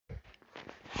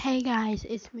Hey guys,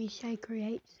 it's me Shay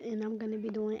Creates, and I'm gonna be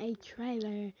doing a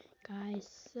trailer,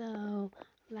 guys. I'm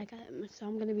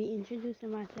gonna be introducing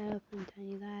myself and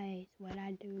telling you guys what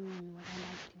I do and what I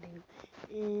like to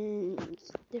do, and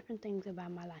different things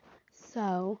about my life.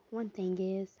 So one thing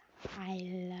is, I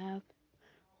love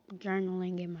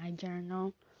journaling in my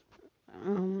journal.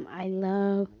 I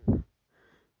love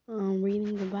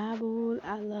reading the Bible.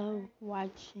 I love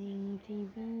watching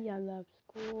TV. I love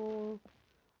school.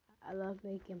 I love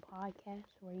making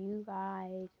podcasts for you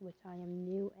guys, which I am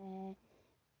new at,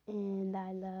 and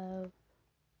I love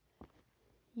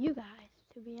you guys,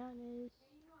 to be honest.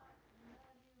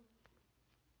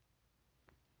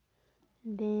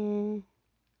 And then,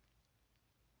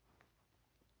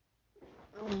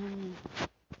 um,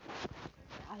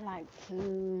 I like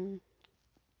to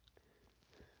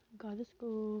go to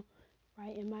school,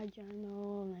 write in my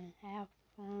journal, and have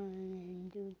fun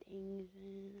and do things,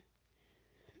 and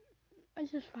I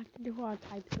just like to do all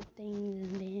types of things,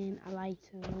 and then I like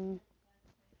to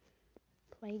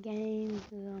play games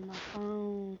on my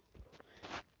phone.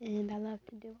 And I love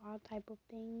to do all type of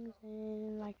things,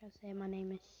 and like I said, my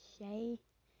name is Shay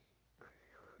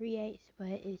Creates, but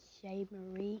it's Shay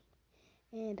Marie.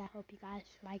 And I hope you guys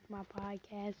like my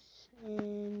podcast,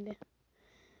 and I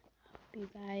hope you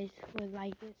guys would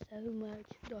like it so much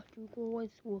that you guys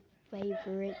will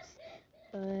favorites.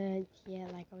 But yeah,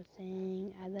 like I was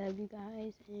saying, I love you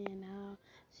guys, and I'll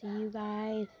see you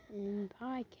guys in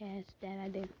podcasts that I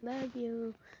did. Love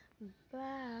you.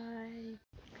 Bye.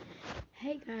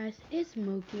 Hey guys, it's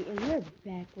Mookie, and we're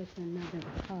back with another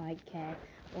podcast,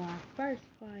 or our first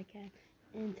podcast.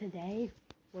 And today,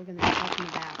 we're going to be talking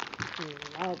about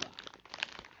Roblox,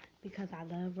 because I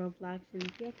love Roblox, and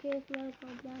if your kids love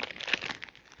Roblox,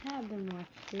 have them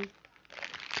watch it.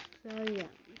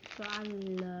 So I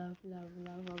love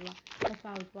Roblox. That's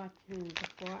why I was watching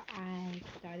before I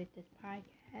started this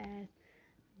podcast.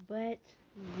 But,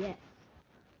 yes,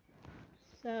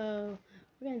 so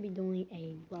we're going to be doing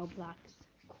a Roblox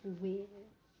quiz.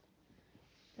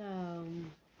 So,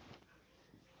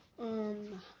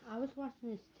 I was watching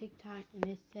this TikTok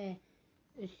and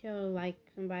it showed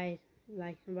somebody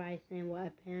saying what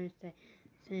a parent say,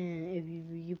 saying if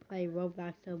you play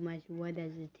Roblox so much, what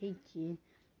does it teach you?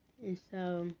 And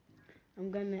so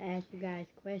I'm gonna ask you guys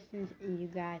questions, and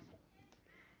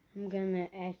I'm gonna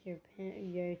ask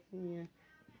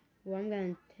I'm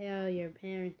gonna tell your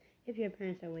parents, if your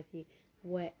parents are with you,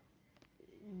 what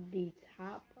the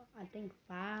top, I think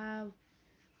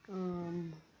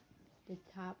um the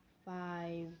top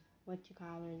five, what you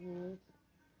call it is.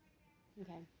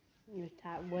 Okay.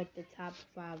 What the top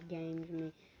five games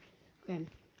mean. Okay.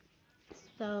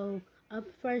 So up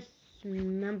first,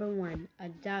 number one,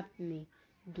 adopt me.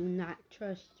 Do not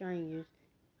trust strangers.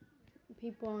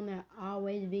 People on there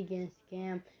always be getting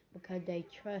scammed because they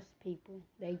trust people.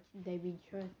 They be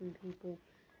trusting people.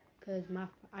 Cause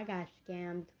I got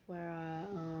scammed for a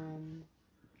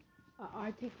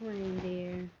Arctic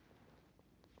reindeer,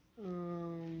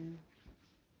 um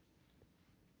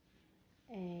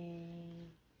and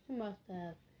some other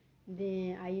stuff.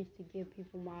 Then I used to give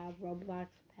people my Roblox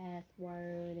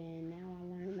password, and now I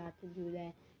learned not to do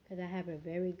that because I have a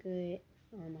very good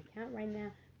account right now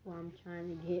where I'm trying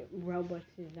to get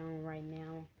Robuxes on right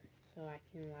now so I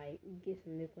can get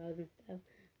some new clothes and stuff.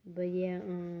 But yeah,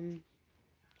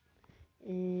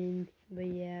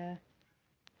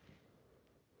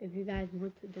 if you guys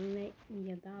want to donate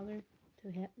me $1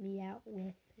 to help me out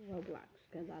with Roblox,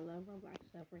 because I love Roblox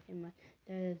so freaking much.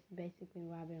 That is basically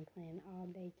what I've been playing all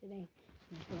day today.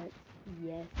 But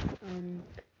yes,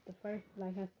 the first,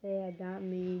 like I said, adopt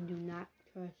me.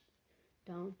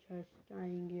 Don't trust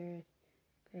strangers,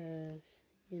 because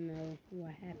you know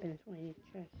what happens when you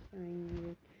trust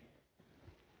strangers.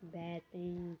 Bad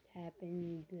things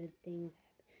happen, good things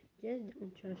happen. Just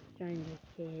don't trust strangers,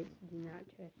 kids. Do not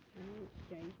trust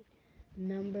strangers.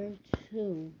 Number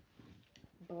two,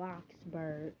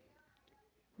 Bloxburg.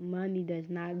 Money does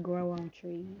not grow on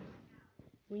trees.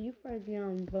 When you first get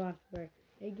on Bloxburg,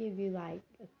 they give you a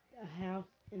house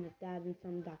and $1,000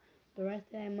 some. The rest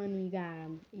of that money you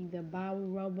gotta either buy with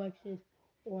Robuxes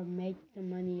or make the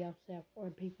money yourself, or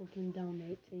people can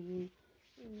donate to you.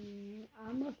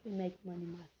 I mostly make money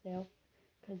myself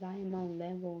because I am on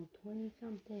level 20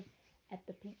 something at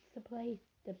the pizza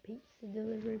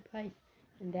delivery place,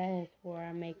 and that is where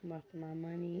I make most of my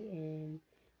money. And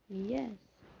yes,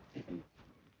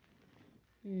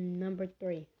 number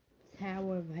three,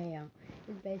 Tower of Hell.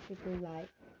 It's basically like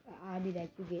an obby that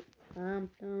you get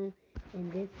stomped on,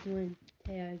 and this one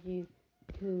tells you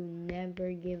to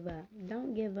never give up.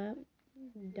 Don't give up.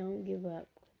 Don't give up.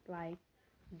 Like,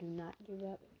 do not give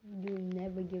up. You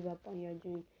never give up on your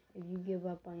dreams. If you give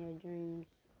up on your dreams,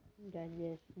 that's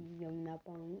just giving up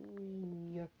on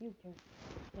your future.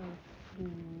 So do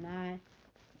not,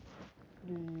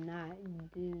 do not,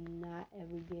 do not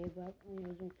ever give up on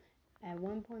your dreams. At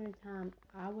one point in time,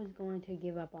 I was going to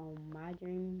give up on my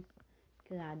dreams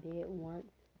because I did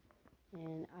once,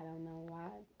 and I don't know why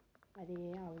I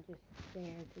did. I was just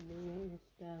scared to do it and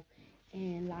stuff.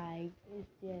 And like,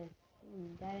 it's just,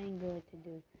 that ain't good to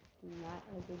do. Do not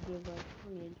ever give up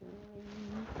on your dreams.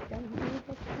 Don't give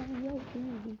up on your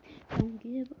dreams. Don't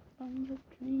give up on your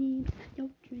dreams. Your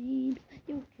dreams.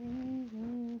 Your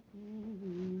dreams.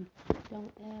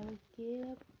 Don't ever give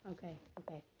up. Okay,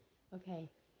 okay, okay.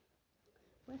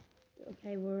 What's,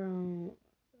 okay, we're on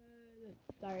the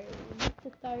third one. What's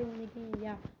the third one again?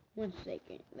 Yeah, 1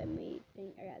 second. Let me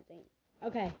think. I gotta think.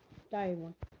 Okay, third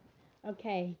one.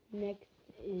 Okay, next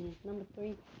is number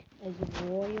 3 is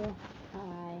royal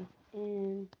high,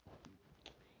 and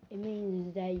it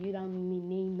means that you don't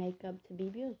need makeup to be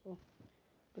beautiful,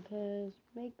 because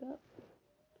makeup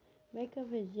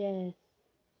is just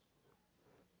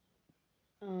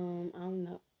I don't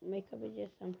know, makeup is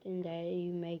just something that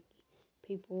you make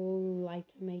people like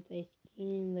to make their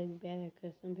skin look better,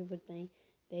 because some people think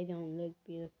they don't look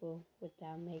beautiful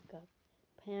without makeup.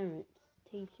 Parents,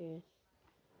 teachers,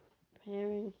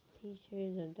 parents,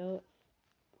 teachers, adults,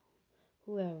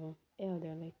 whoever,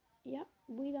 elderly. Yep,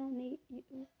 we don't need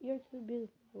you. You're too beautiful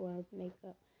for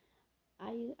makeup.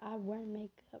 I wear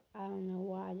makeup. I don't know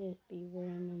why. I just be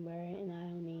wearing and I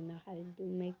don't even know how to do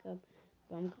makeup.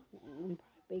 But I'm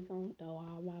probably gonna throw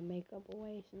all my makeup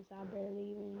away since I barely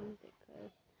even use it.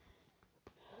 Cause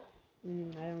I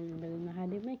don't really know how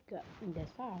to do makeup. And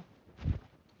that's all.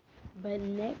 But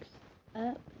next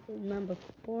up, number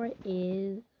 4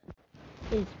 is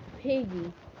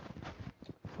Piggy.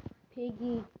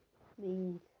 Piggy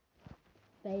means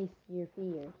face your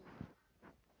fears.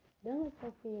 Don't let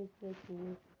your fears get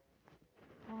you.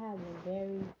 I have a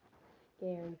very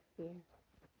scary fear,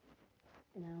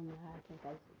 and I don't know how I can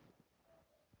face it,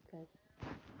 because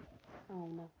I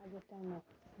don't know. I just don't know.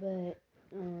 But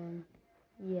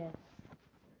yes.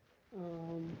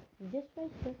 Just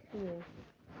face your fears.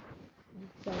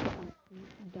 Just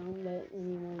don't let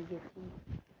anyone get you.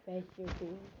 Face your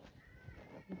fears.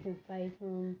 You can face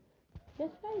them.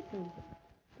 Just face them.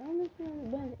 Don't listen to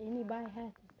what anybody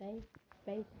has to say.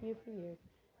 Face your fears.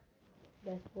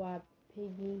 That's why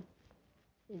Piggy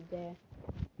is there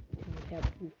to help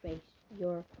you face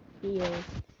your fears.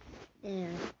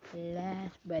 And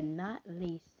last but not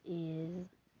least is,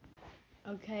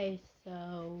 okay,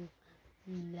 so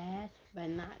last but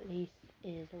not least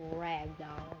is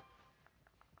ragdoll.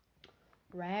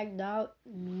 Ragdoll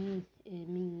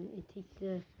it teaches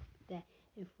us that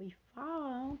if we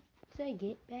fall, to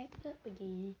get back up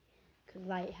again. Cause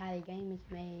like how the game is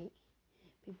made,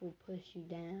 people push you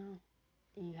down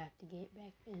and you have to get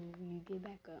back, and you get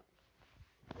back up.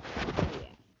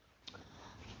 Yeah,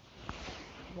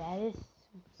 that is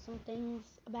some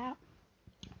things about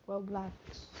Roblox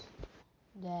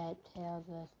that tells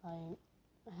us like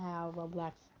how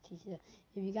Roblox teaches us.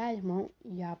 If you guys want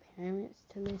your parents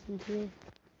to listen to it,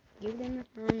 give them the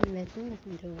phone and let them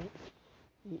listen to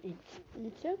it.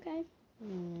 It's okay.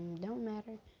 Don't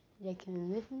matter. They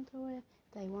can listen to it if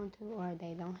they want to, or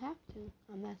they don't have to.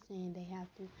 I'm not saying they have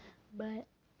to, but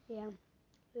yeah,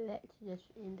 let's just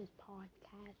end this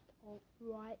podcast off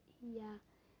right here.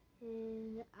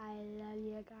 And I love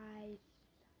you guys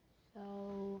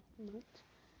so much.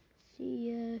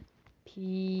 See ya.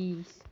 Peace.